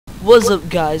What's up,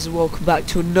 guys, and welcome back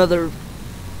to another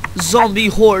zombie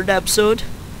horde episode.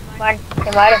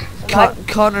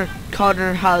 Connor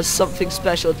has something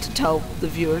special to tell the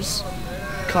viewers.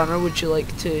 Connor, would you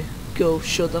like to go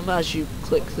show them as you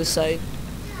click the sign?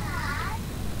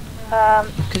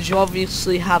 Because you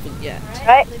obviously haven't yet.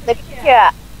 Right, look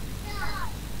at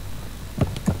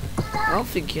I don't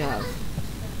think you have.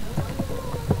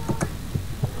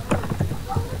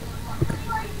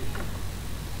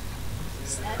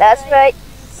 That's right.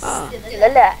 Still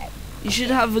alive. You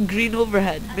should have a green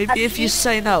overhead. Maybe if you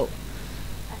sign out.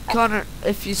 Connor,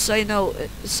 if you sign out,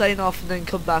 sign off and then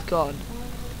come back on.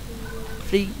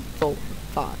 3, 4,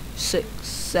 5, 6,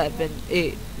 7,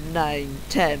 8, 9,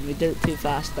 10. We did it too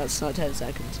fast. That's not 10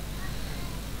 seconds.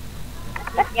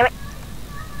 Damn it.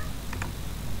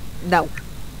 No.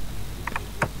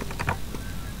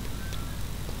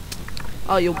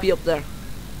 Oh, you'll be up there.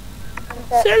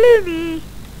 Silly me.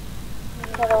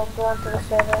 Go onto the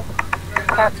server.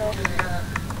 Cancel.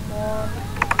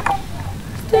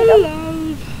 Still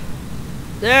alive.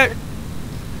 There.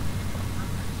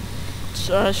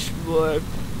 Dashboard.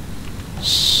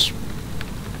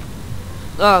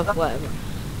 Oh, whatever.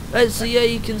 Right, so yeah,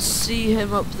 you can see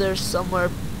him up there somewhere.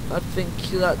 I think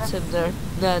that's him there.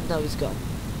 Nah, no, he's gone.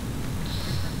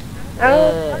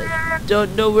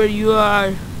 Don't know where you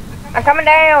are. I'm coming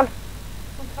down.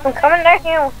 I'm coming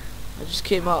down. I just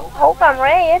came up. I hope I'm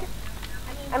red.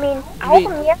 I hope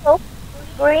I'm yellow.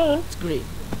 Green. It's green.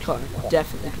 Connor,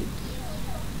 definitely green.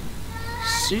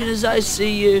 As soon as I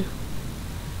see you,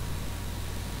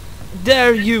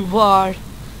 there you are,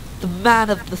 the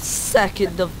man of the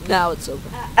second of. Now it's over.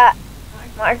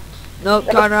 Martin. No,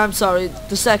 Connor, I'm sorry.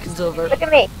 The second's over. Look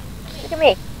at me. Look at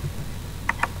me.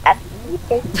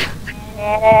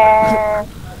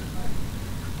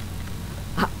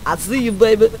 I see you,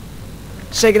 baby.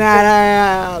 Shaking that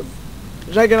ass.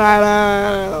 Shaking that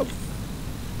ass.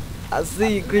 I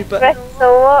see you, creeper. Right,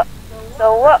 so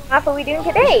what map are we doing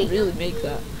today? Really make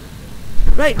that.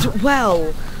 Right,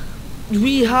 well,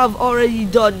 we have already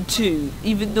done 2,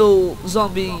 even though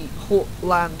zombie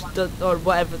land or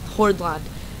whatever, horde land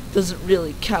doesn't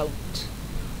really count.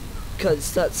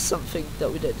 Because that's something that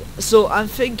we did. So I'm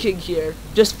thinking here,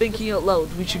 just thinking out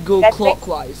loud, we should go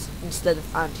clockwise instead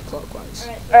of anti-clockwise.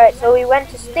 Alright, so we went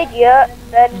to Stygia,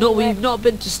 then... No, we've not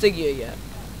been to Stygia yet.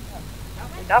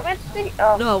 We've not been to Stygia?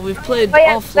 Oh. No, we've played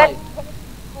yeah, offline.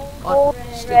 On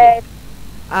Stygia.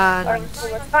 And...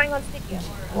 So we're starting on Stygia.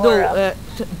 No,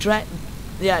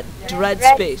 Dread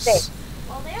Space.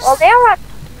 Well, they are...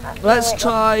 Let's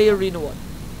try Arena 1.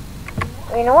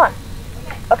 Arena 1.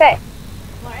 Okay.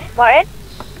 Martin?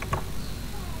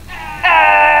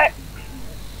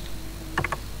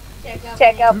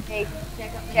 Check out me.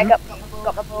 Check out me.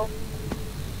 Got my ball.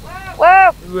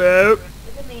 Whoa! Whoa. Look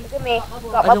at me. Got I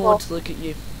my don't ball. want to look at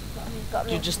you. Got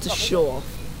me. You're just a show-off.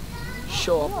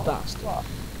 Show-off bastard.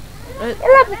 Right. You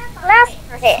look like glass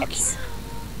for heads.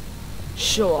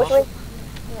 Show-off.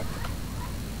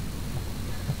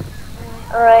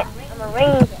 Alright, I'm a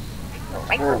ranger.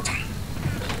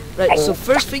 Right, so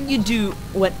first thing you do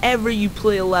whenever you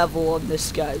play a level on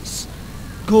this, guys,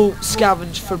 go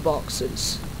scavenge for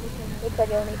boxes.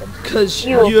 Because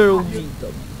you'll need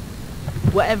them.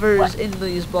 Whatever is in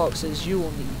these boxes, you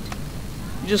will need.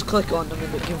 You just click on them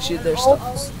and it gives you their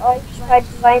stuff. I tried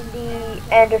to find the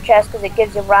ender chest because it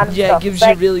gives you random stuff. Yeah, it gives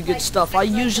you really good stuff. I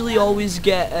usually always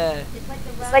get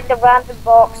it's like the random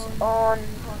box on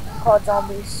COD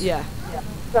Zombies. yeah.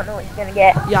 Don't know what you're gonna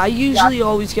get. Yeah, I usually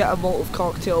always get a Molotov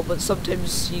cocktail, but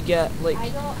sometimes you get like I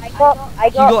you got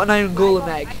got an iron golem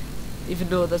egg, even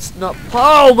though that's not.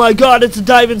 Oh my god, it's a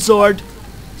diamond sword,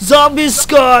 zombie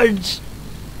scourge.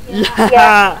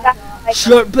 Yeah,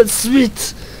 short but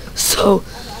sweet, so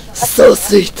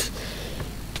sweet.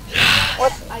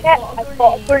 What's that? I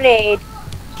got a grenade.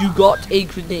 You got a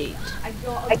grenade. I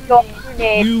got a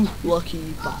grenade. You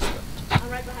lucky bastard.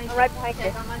 I'm right behind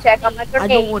you. Check on my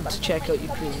grenade. I don't want to check out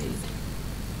your grenade.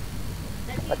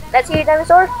 That's your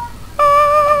dinosaur?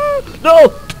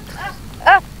 No!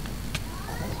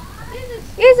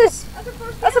 Jesus!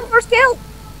 That's the first kill!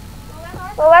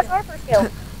 Well, that's our first kill.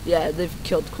 Yeah, they've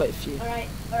killed quite a few. Alright.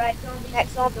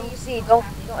 Next zombie you see, don't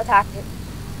attack it.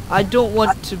 I don't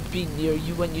want to be near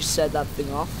you when you set that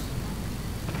thing off.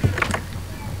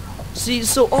 See,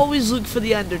 so always look for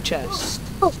the ender chest.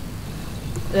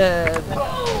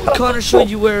 Connor showed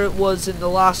you where it was in the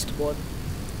last one.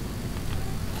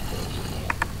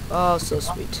 Oh, so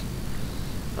sweet.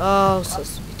 Oh, so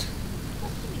sweet.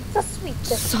 So sweet.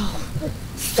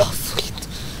 So sweet.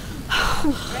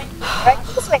 Right,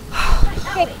 this way.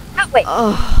 Okay, that way.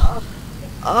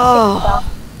 Oh,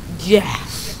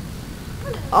 yes.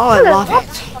 Oh, I love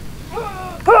it.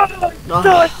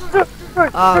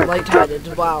 Ah,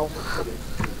 light-headed. Wow.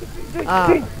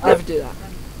 Never do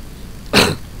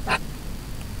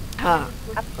that.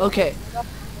 Okay.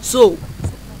 So,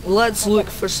 let's look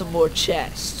for some more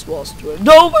chests whilst we're.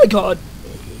 No, my God!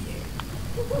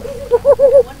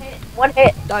 One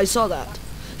hit. I saw that.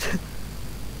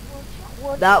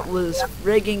 That was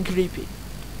friggin' creepy.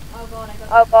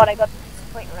 Oh god, I got the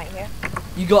disappointment right here.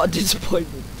 You got a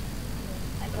disappointment.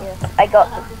 Yes, I got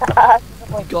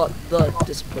the You got the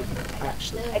disappointment,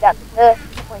 actually. I got the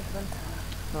disappointment.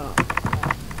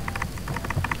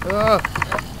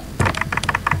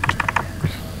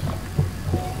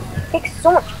 Takes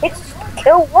so much hits to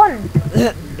kill one.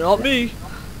 Not me.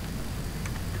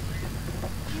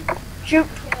 Shoot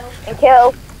and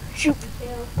kill. Shoot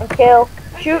and kill.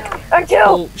 Shoot and kill.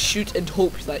 Oh, shoot and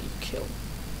hope that you kill.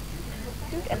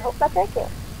 Shoot and hope that they kill.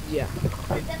 Yeah.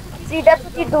 See, that's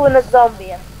what you do in a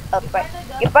zombie outbreak.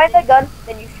 You find a gun,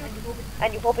 then you shoot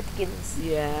and you hope it kills.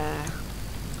 Yeah.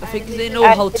 I think they know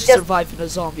And how to it just- survive in a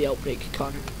zombie outbreak,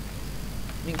 Connor.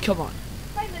 I mean, come on.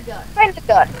 Find the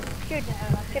gun. Shoot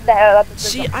the hell out of the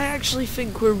See, I actually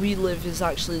think where we live is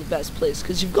actually the best place,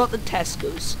 because you've got the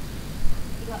Tesco's.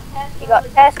 You got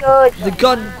Tesco's. The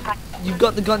gun, you've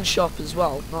got the gun shop as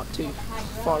well, not too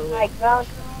far away. High ground.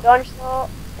 Gun store.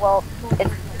 Well,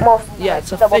 it's most. Yeah,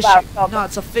 it's a double barrel fishing, shop. no,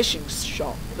 it's a fishing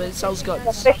shop, but it sells It's a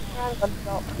guns. fishing and gun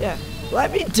shop. Yeah.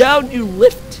 Let me down, you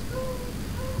lift!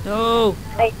 No!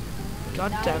 Hey,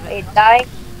 God damn hey, it. die.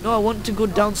 No, I want to go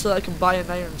down so that I can buy an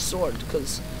iron sword,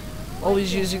 because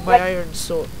always using my iron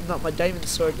sword, not my diamond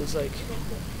sword, is like...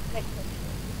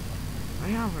 I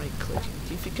am right clicking.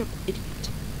 Do you think I'm an idiot?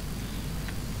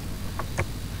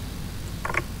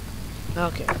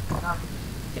 Okay.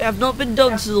 Yeah, I've not been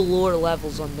down to the lower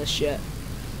levels on this yet.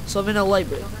 So I'm in a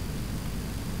library.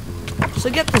 So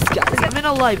get this, guys. I'm in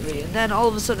a library, and then all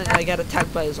of a sudden I get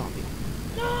attacked by a zombie.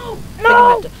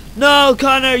 No! No,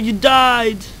 Connor, you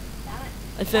died!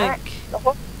 I think.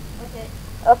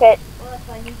 Okay.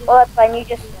 Well, that's fine. You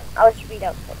just. I'll just read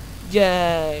out.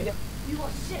 Yay.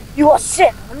 You are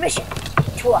sent on a mission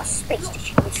to a space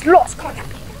station which lost contact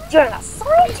during a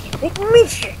scientific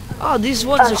mission. Oh, these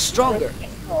ones are stronger.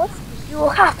 You will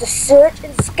have to search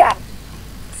and scan.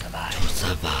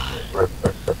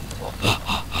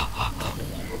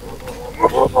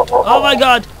 Oh my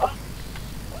God!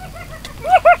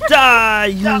 Die,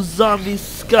 you zombie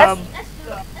scum!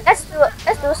 Let's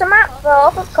do some map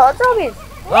off of called zombies.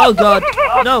 Oh God!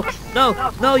 No,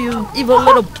 no, no, you evil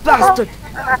little bastard!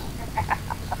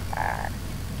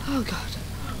 Oh God!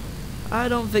 I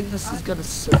don't think this is gonna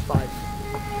survive.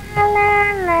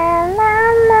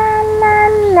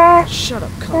 Shut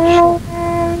up, Connor.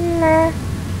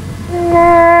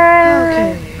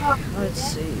 Okay, let's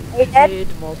see. Are you dead?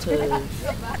 Jade, Malta.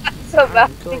 So bad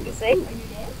thing to say. You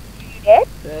dead?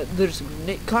 There's a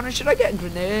grenade. Connor, should I get a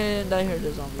grenade? I heard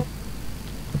a zombie.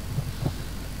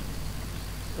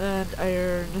 And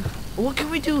iron. What can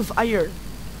we do with iron?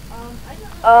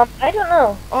 I don't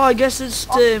know. Oh, I guess it's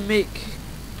to make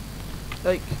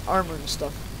like armor and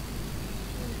stuff.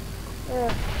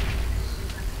 Yeah.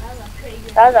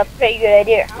 That was a pretty good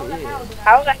idea. Yeah.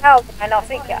 How the hell did I not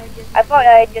think that? I thought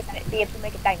I'd just be able to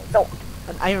make a diamond sword.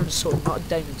 An iron sword, not a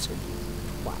diamond sword.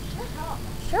 Wow.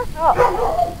 Shut up.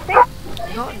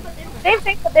 Not Same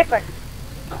thing but different.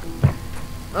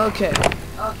 okay.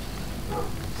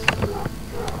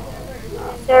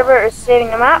 Server is saving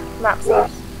the map. Map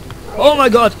saves. Oh my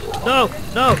God! No!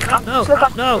 No! No!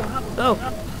 No! No!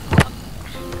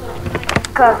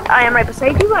 Because I am right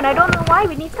beside you and I don't know why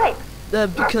we need Skype.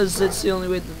 Because it's the only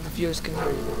way that the viewers can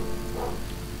hear you.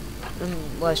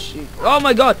 Unless you. Oh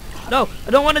my God! No!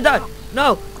 I don't want to die!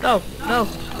 No! No! No!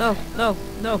 No! No!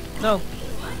 No! No!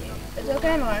 It's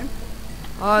okay, Lauren.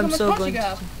 I'm How so much going you to.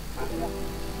 got?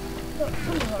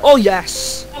 Oh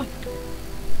yes!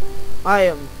 I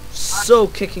am so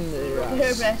kicking their Your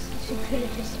ass. best. You could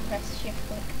have just pressed shift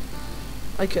click.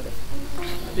 I could have.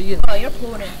 But you know. Oh, you're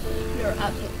cloning. You're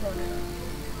absolute cloning.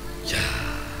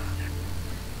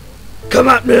 Come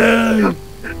at me! Oh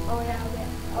yeah.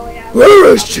 Oh yeah.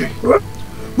 Where is she?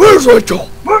 Where's Rachel?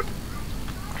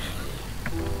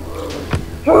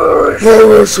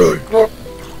 Where is she?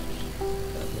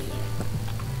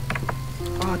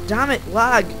 Oh, damn it,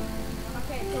 lag.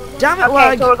 Damn it, Okay,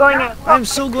 lag. so we're going out. I'm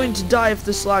so going to die if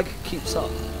this lag keeps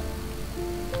up.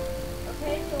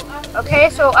 Okay,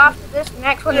 so after this,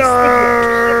 next one is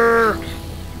Yarr!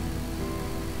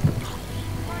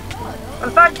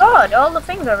 And thank God, all the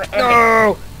things are in it.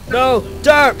 No! No!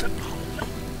 Dirt!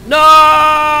 No!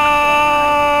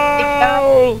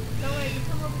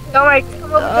 Don't worry, come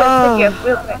over to the stick here,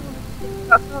 real quick.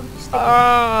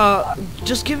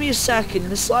 Just give me a second.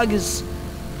 This lag is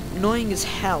annoying as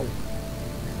hell.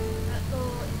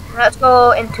 Let's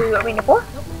go into Arena 4.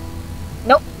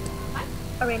 Nope.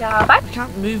 Arena 5. I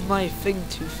can't move my thing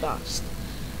too fast.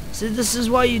 See, this is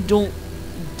why you don't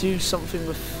do something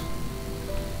with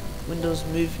Windows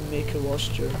Movie Maker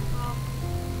whilst you're...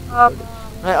 Right,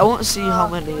 I want to see how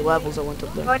many levels I went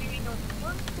up there.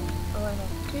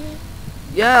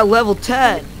 Yeah, level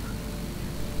 10!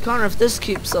 Connor, if this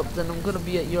keeps up, then I'm gonna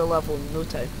be at your level in no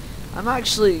time. I'm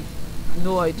actually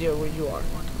no idea where you are.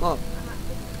 Oh.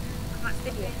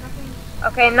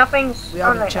 Okay, nothing's We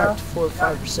haven't on right checked now. 4,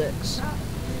 5, or 6.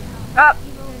 Up,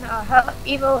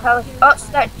 Evil, Hell, oh,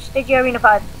 stage Arena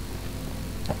 5.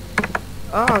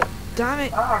 Oh, damn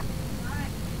it!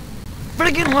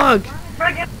 Friggin' lag!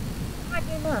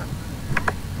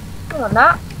 Come on,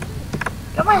 that.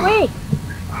 Get my way.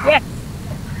 Yes.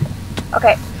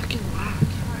 Okay. Friggin' lag.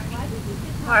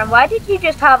 Martin, why did you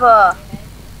just have a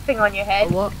thing on your A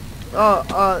head? what?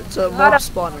 Oh, it's a mob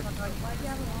spawner. Why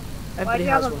do Everybody you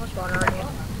have has a one. spawner on you?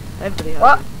 Everybody has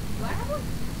What? one.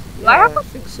 Yeah, Why have I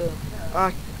think so.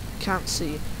 I can't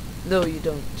see. No, you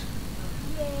don't.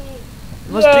 It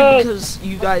must Yay. be because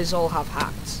you guys all have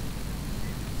hats.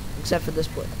 Except for this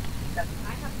boy.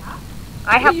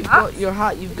 I have You've hats. got your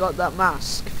hat, you've got that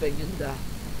mask thing and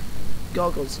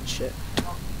goggles and shit.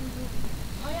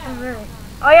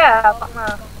 Oh yeah, I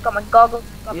got my goggles.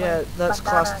 Got Yeah, my that's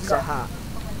bandana, classed as a hat.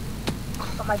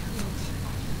 Got my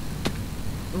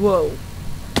Whoa.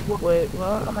 Wait,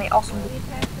 got what? my awesome.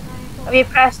 Have you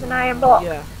pressed an iron block?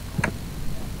 Yeah.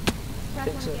 I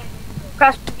think so.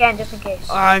 Press it again just in case.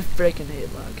 I freaking hate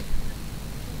lag.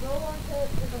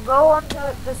 Go on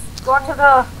to this. Go on to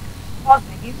the pause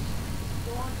menu.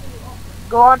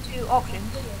 Go on to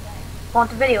options. Go on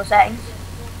to video settings.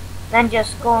 Then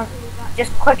just go on.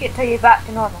 Just click it till you're back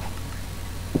to normal.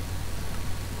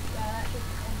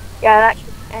 Yeah, that should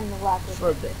end the lag. For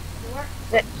a bit.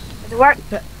 Does it work?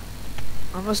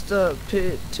 I must put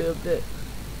it to a bit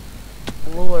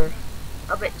lower.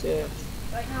 A bit. Yeah.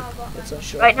 It's on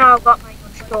short. Right now I've got mine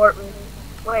on short. Really.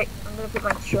 Wait, I'm gonna put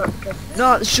mine short because.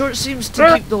 No, the short seems to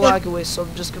Really? keep the lag away, so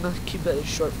I'm just gonna keep it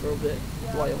short for a bit.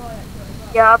 While.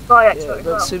 Yeah, I've got it Yeah, short as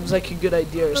that well. seems like a good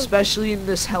idea, especially in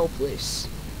this hell place.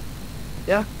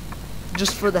 Yeah?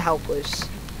 Just for the hell place.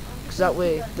 Because that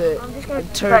way the I'm just gonna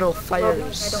internal keep it low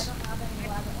because fires.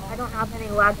 I don't have any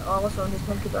lag at all, so I'm just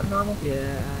gonna keep it normal.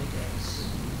 Yeah, I guess.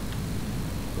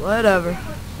 Whatever.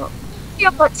 See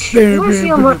how much? Let's see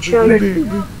how much. 3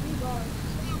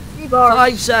 bars.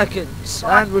 5 seconds,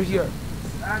 and we're here.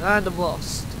 And I'm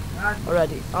lost.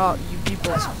 Already. Oh, you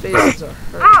people's faces are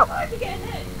hurt. Ow!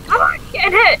 I'm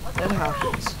getting hit! That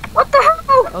happens. What the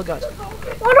hell? Oh god.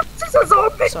 What if this is a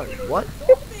zombie? Sorry, what?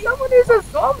 Someone is a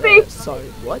zombie! Sorry,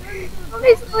 what?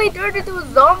 Somebody suddenly turned into a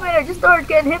zombie and I just started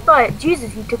getting hit by it.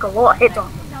 Jesus, you took a lot of hits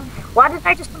on me. Why did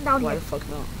I just come down Why here? the fuck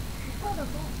not?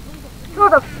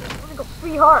 God, I've only got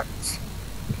 3 hearts.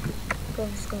 Okay,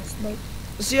 I'm just gonna snipe.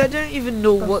 See, I didn't even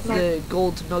know what the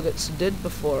gold nuggets did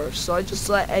before, so I just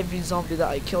let every zombie that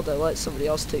I killed, I let somebody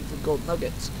else take the gold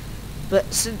nuggets.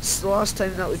 But since the last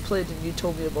time that we played and you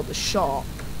told me about the shop,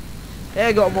 hey,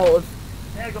 I got a motive.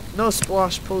 No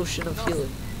splash potion of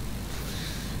healing.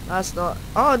 That's not...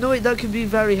 Oh, no, wait, that could be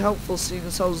very helpful seeing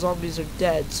as how zombies are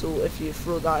dead, so if you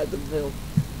throw that at them, they'll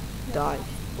die.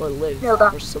 Or live, They'll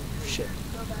die. or some shit.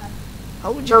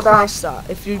 How would you They'll die. class that?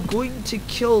 If you're going to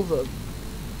kill them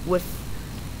with...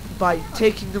 by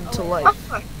taking them to life.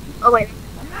 Oh, wait.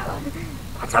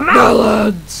 That's a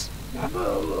melon!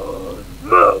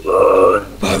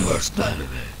 Melons!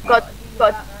 Got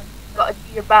to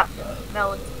do your back,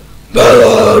 melon.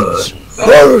 Melons!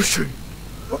 Where is she?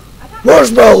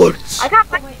 Where's Melons? I can't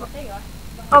find.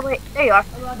 Oh wait, there you are.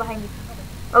 Behind you.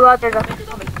 Oh god, there's a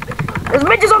zombie. There's a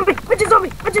midget zombie! Midget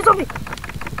zombie! Midget zombie!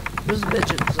 Where's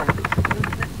midget zombie?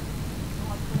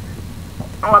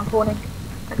 Oh, I'm pawning.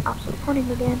 I'm absolutely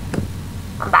pawning again.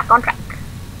 I'm back on track.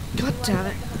 God damn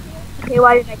it. Okay,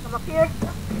 why did I come up here?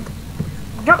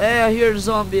 Jump! Hey, I hear a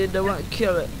zombie and I want to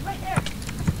kill it.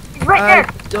 He's right I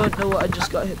there! don't know what I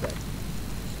just got hit by.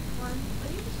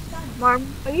 Marm,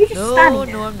 are you just No, standing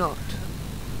there? no, I'm not.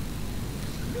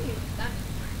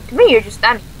 To me, you're just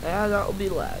standing. Yeah, that'll be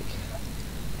lag.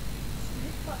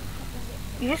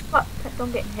 You just kept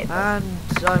on getting hit. And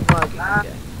I'm lagging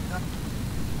again.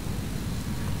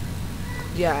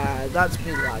 Yeah, that's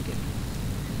me lagging.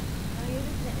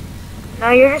 No,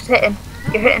 you're just hitting.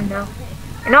 You're hitting now.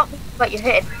 You're not, but you're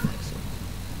hitting.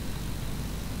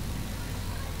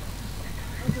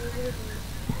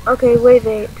 Okay, wait.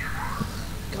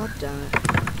 God damn it.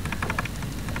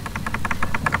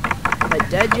 Am I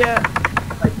dead yet?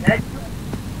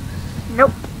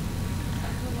 Nope.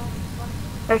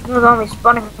 There's no zombies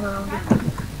spawning around you.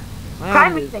 I Try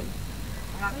am moving. moving.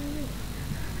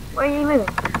 Where are you moving?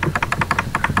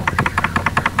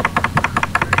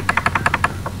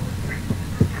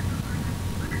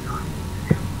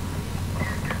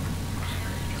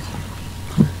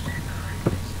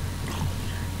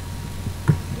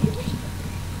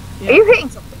 Yeah, Are you hitting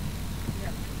something?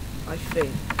 I think.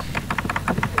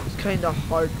 It's kind of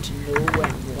hard to know when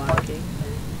I'm lagging.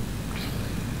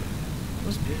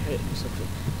 Must be hitting something.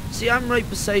 See, I'm right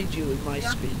beside you in my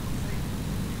screen.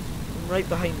 I'm right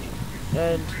behind you.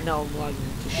 And now I'm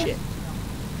lagging to shit.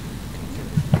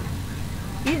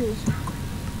 Jesus.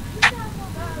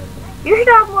 You should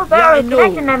have more Yeah, I better know.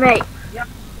 connection than me.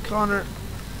 Connor.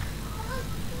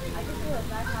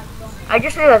 I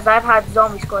just realized I've had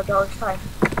zombie scourge all this time.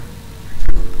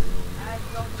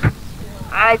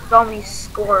 I had zombie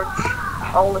scourge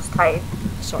all this time.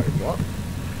 Sorry, what?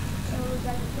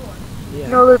 Yeah.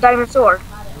 You know the diamond sword?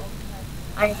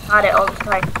 I had it all this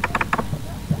time.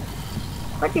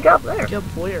 What'd you get up there? Get up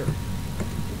where?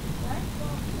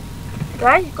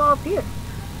 Guys, you got up here.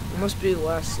 It must be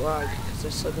less lag because I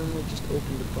suddenly just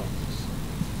opened the box.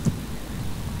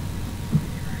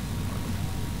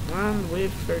 And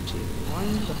wave 13. Why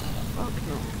the fuck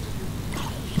not?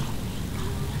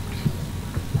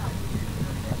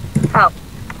 How?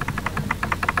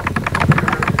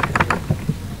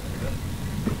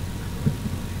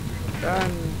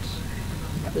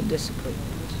 And the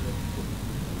disappointment.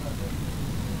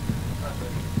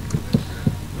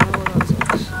 Oh, that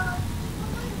sucks.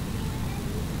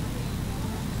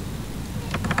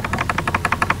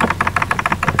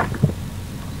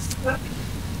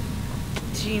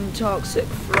 Team Toxic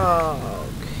Frog.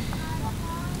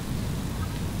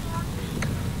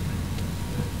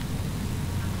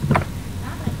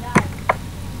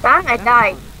 Damn, I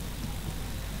died.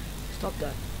 Stop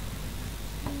that.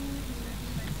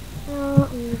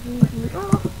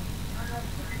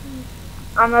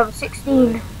 I'm level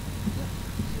 16.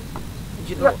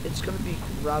 You know, it's gonna be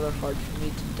rather hard for me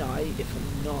to die if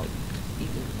I'm not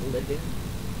even living.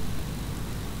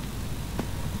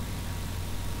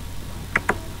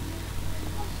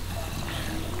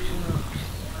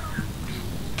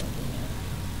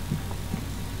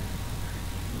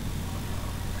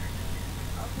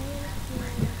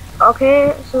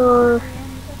 Okay, so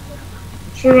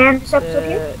should we end this episode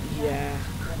here? Yeah.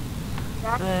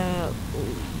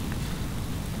 Leave.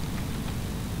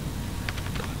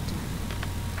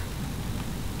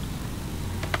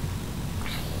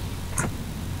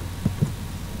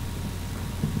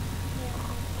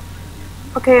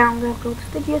 Okay, I'm gonna go to the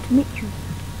studio to meet you.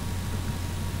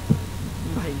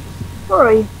 Bye.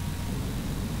 Sorry.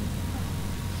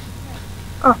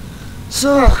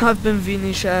 So, I've been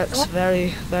Venishax,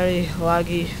 very, very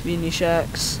laggy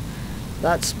Venishax.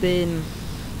 That's been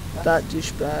that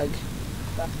douchebag.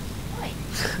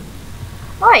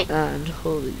 Why? And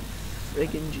holy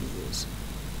friggin' Jesus.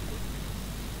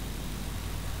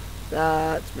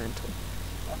 That's mental.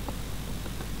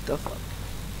 The fuck.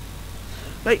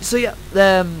 Right, so yeah,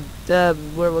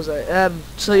 where was I?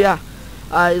 So yeah,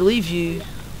 I leave you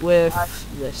with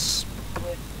this.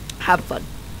 Have fun.